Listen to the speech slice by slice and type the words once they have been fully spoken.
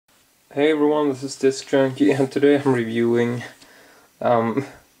Hey everyone, this is Disc Junkie, and today I'm reviewing.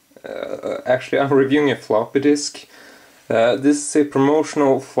 Actually, I'm reviewing a floppy disk. This is a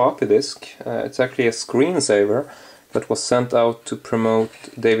promotional floppy disk. It's actually a screensaver that was sent out to promote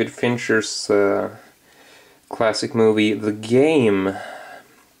David Fincher's classic movie The Game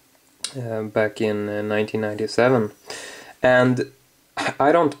back in 1997. And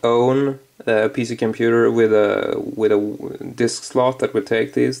I don't own a PC computer with a disk slot that would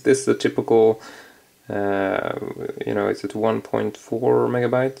take these. This is a typical, it's at 1.4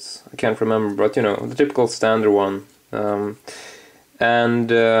 megabytes. I can't remember, but the typical standard one.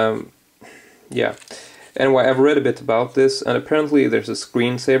 Yeah. Anyway, I've read a bit about this, and apparently there's a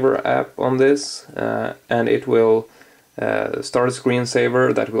screensaver app on this, and it will start a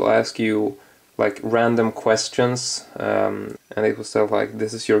screensaver that will ask you like random questions, and it will say like,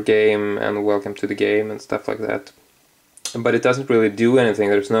 this is your game and welcome to the game and stuff like that. But it doesn't really do anything.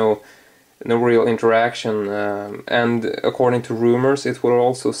 There's no real interaction, and according to rumors it will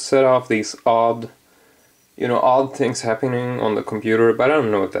also set off these odd things happening on the computer, but I don't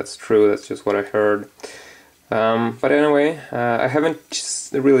know if that's true. That's just what I heard. But anyway, I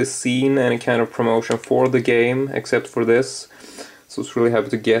haven't really seen any kind of promotion for the game except for this. So it's really happy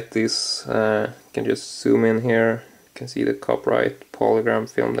to get this. You can just zoom in here. You can see the copyright, Polygram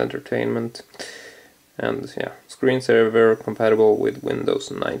Filmed Entertainment. And yeah, screensaver compatible with Windows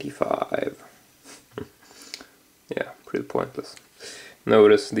 95. Yeah, pretty pointless.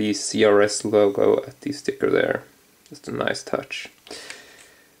 Notice the CRS logo at the sticker there. Just a nice touch.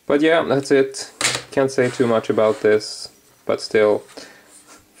 But yeah, that's it. Can't say too much about this, but still,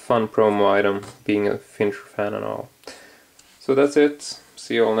 fun promo item, being a Fincher fan and all. So that's it.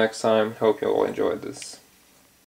 See you all next time. Hope you all enjoyed this.